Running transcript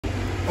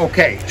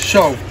Okay,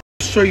 so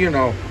you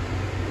know,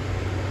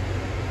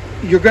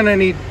 you're going to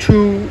need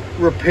 2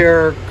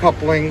 repair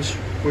couplings,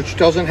 which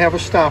doesn't have a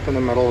stop in the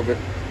middle of it,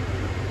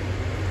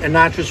 and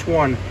not just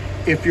one.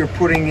 If you're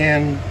putting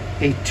in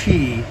a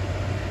T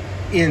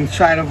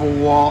inside of a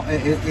wall,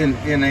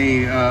 in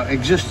a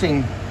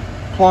existing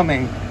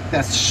plumbing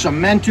that's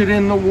cemented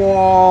in the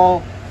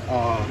wall,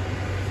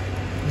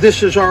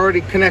 this is already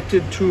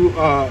connected to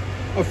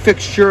a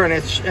fixture, and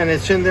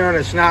it's in there and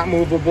it's not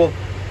movable.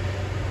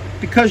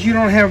 Because you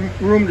don't have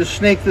room to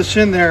snake this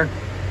in there,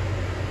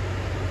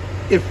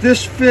 if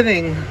this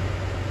fitting,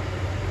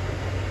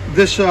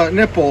 this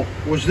nipple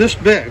was this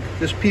big,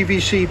 this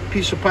PVC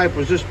piece of pipe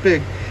was this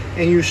big,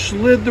 and you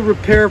slid the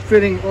repair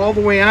fitting all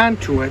the way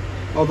onto it,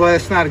 although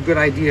that's not a good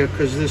idea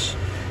because this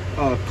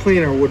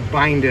cleaner would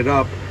bind it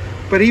up.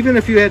 But even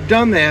if you had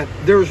done that,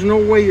 there's no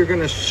way you're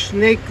going to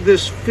snake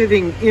this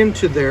fitting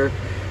into there,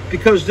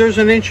 because there's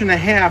 1.5 inches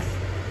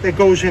that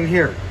goes in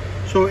here.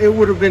 So it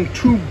would have been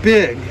too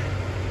big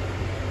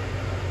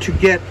to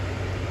get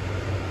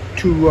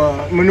to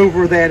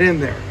maneuver that in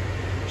there.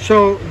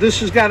 So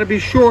this has got to be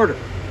shorter.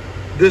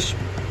 This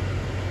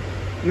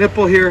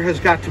nipple here has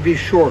got to be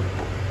shorter.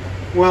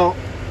 Well,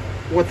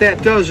 what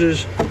that does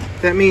is,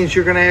 that means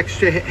you're going to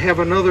actually have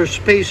another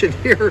space in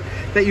here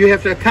that you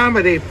have to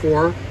accommodate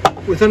for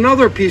with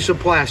another piece of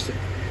plastic.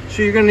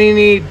 So you're going to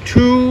need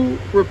 2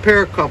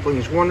 repair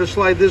couplings, one to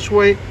slide this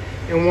way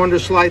and one to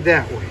slide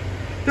that way.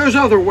 There's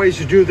other ways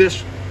to do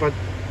this, but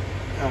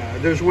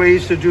there's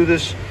ways to do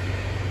this.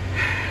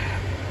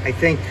 I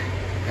think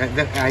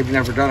that I've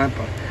never done it,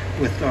 but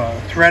with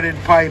threaded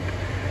pipe.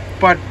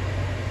 But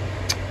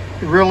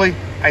really,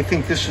 I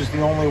think this is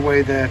the only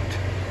way that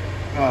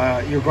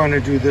you're going to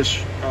do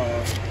this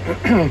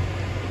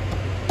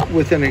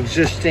with an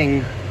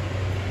existing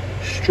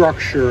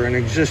structure, an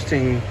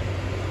existing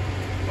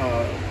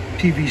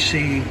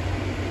PVC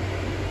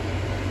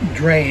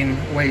drain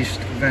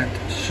waste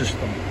vent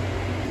system.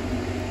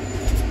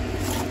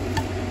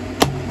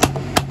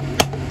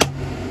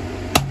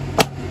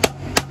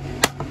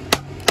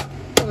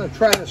 I'm going to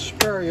try to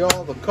spare you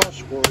all the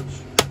cuss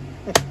words.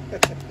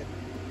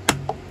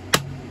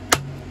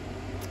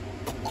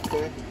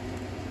 Okay,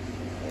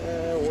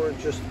 we're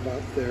just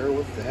about there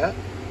with that.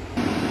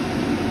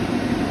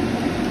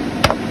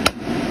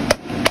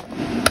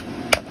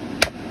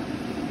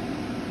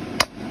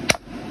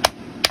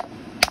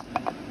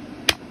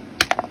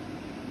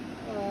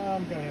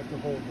 I'm gonna have to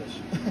hold this.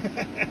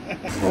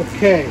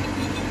 Okay,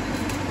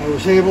 I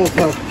was able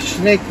to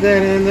snake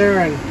that in there,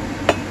 and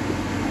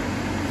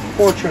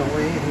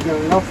fortunately I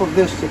got enough of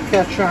this to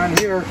catch on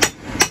here.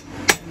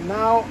 And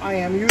now I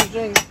am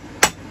using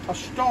a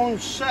stone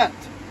set,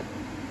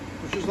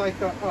 which is like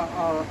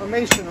a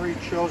masonry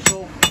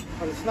chisel,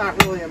 but it's not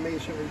really a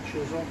masonry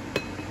chisel.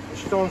 A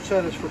stone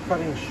set is for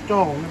cutting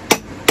stone.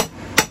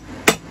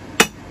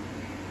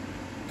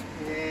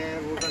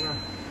 And we're going to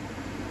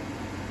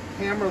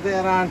hammer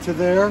that onto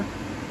there,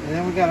 and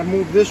then we got to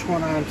move this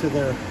one onto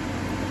there.